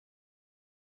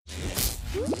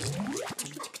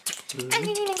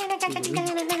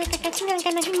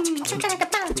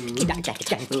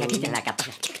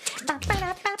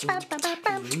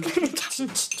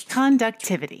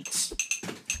Conductivity.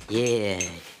 Yeah.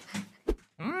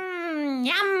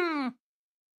 Yum.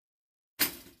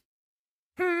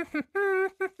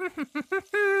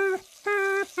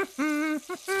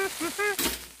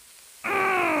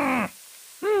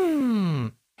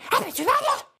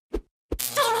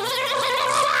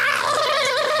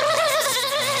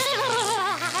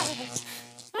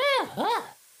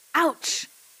 Ouch!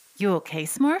 You okay,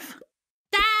 Smorph?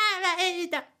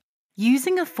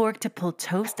 Using a fork to pull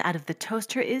toast out of the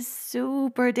toaster is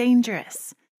super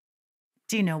dangerous.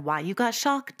 Do you know why you got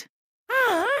shocked?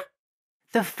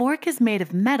 The fork is made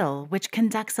of metal, which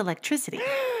conducts electricity.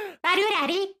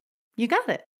 You got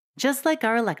it. Just like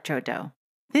our electrode dough.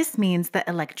 This means that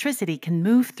electricity can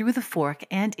move through the fork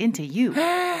and into you.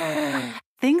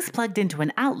 Things plugged into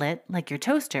an outlet, like your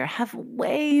toaster, have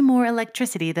way more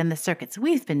electricity than the circuits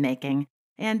we've been making,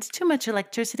 and too much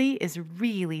electricity is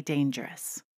really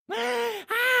dangerous.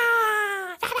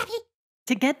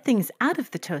 To get things out of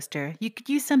the toaster, you could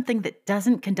use something that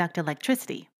doesn't conduct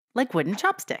electricity, like wooden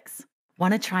chopsticks.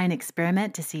 Want to try an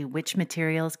experiment to see which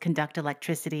materials conduct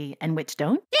electricity and which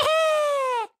don't?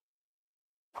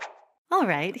 All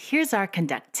right, here's our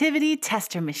conductivity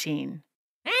tester machine.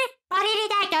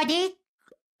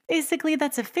 Basically,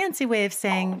 that's a fancy way of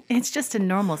saying it's just a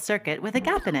normal circuit with a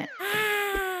gap in it.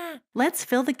 Let's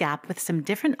fill the gap with some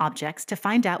different objects to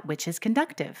find out which is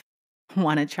conductive.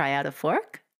 Want to try out a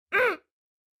fork?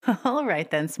 All right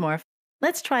then, Smorph.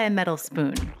 Let's try a metal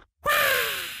spoon.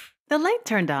 The light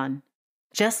turned on.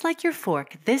 Just like your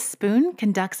fork, this spoon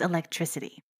conducts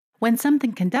electricity. When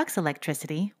something conducts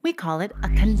electricity, we call it a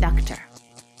conductor.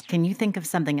 Can you think of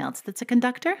something else that's a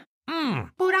conductor?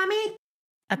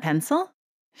 A pencil?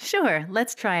 Sure,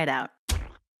 let's try it out.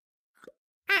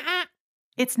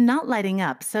 It's not lighting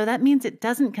up, so that means it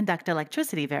doesn't conduct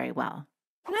electricity very well.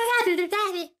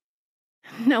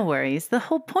 No worries. The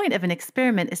whole point of an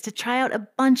experiment is to try out a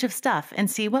bunch of stuff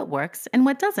and see what works and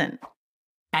what doesn't.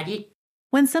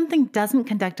 When something doesn't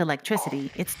conduct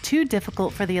electricity, it's too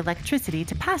difficult for the electricity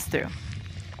to pass through.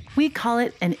 We call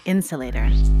it an insulator.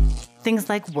 Things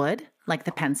like wood, like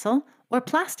the pencil, or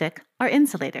plastic are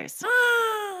insulators.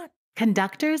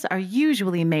 Conductors are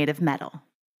usually made of metal.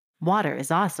 Water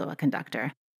is also a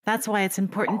conductor. That's why it's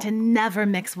important to never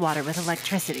mix water with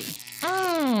electricity.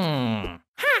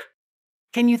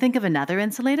 Can you think of another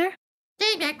insulator?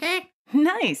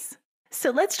 Nice!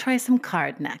 So let's try some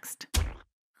card next.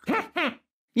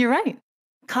 You're right.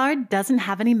 Card doesn't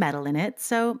have any metal in it,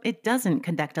 so it doesn't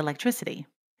conduct electricity.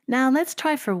 Now let's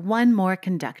try for one more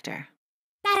conductor.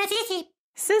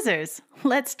 Scissors.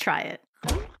 Let's try it.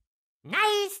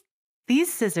 Nice.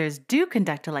 These scissors do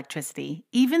conduct electricity,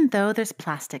 even though there's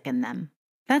plastic in them.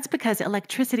 That's because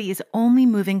electricity is only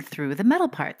moving through the metal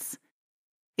parts.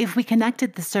 If we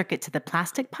connected the circuit to the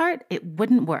plastic part, it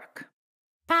wouldn't work.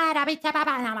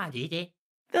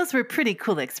 Those were pretty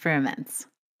cool experiments.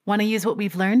 Want to use what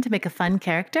we've learned to make a fun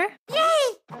character?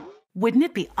 Yay! Wouldn't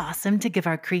it be awesome to give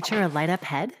our creature a light-up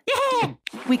head? Yeah!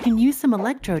 We can use some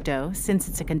electrode dough since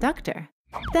it's a conductor.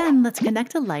 Then let's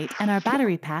connect a light and our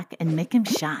battery pack and make him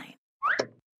shine.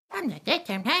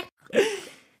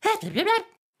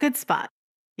 Good spot.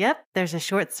 Yep, there's a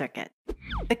short circuit.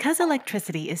 Because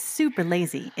electricity is super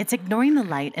lazy, it's ignoring the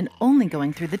light and only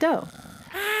going through the dough.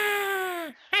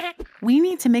 We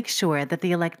need to make sure that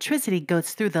the electricity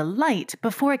goes through the light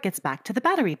before it gets back to the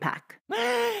battery pack.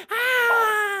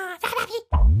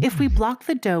 If we block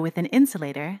the dough with an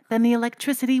insulator, then the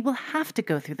electricity will have to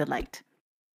go through the light.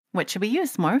 What should we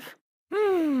use, Smorph?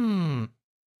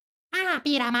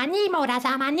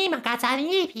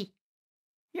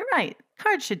 You're right.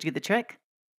 Card should do the trick.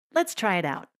 Let's try it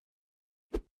out.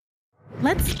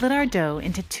 Let's split our dough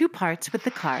into two parts with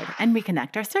the card and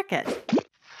reconnect our circuit.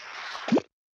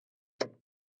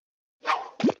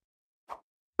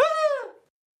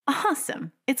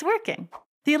 Awesome! It's working.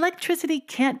 The electricity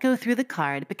can't go through the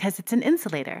card because it's an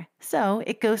insulator, so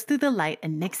it goes through the light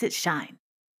and makes it shine.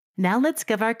 Now let's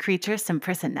give our creature some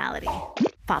personality.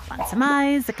 Pop on some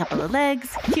eyes, a couple of legs,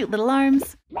 cute little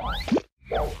arms.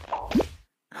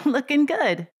 Looking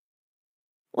good.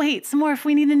 Wait, Smorph,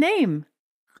 we need a name.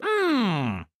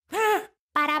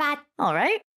 All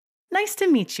right. Nice to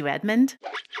meet you, Edmund.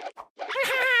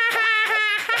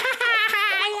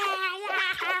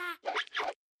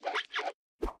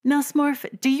 Now, Smorph,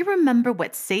 do you remember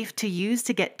what's safe to use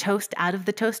to get toast out of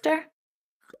the toaster?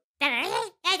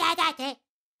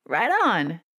 Right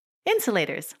on.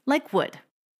 Insulators, like wood.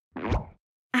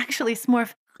 Actually,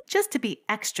 Smorph, Just to be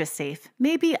extra safe,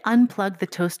 maybe unplug the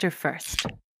toaster first.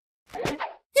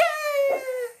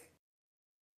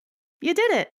 You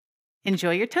did it!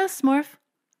 Enjoy your toast, Smorph.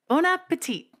 Bon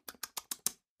appetit!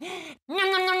 Nom,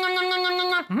 nom, nom, nom, nom, nom,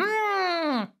 nom,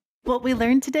 nom. What we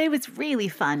learned today was really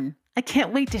fun. I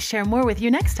can't wait to share more with you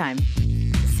next time.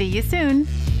 See you soon!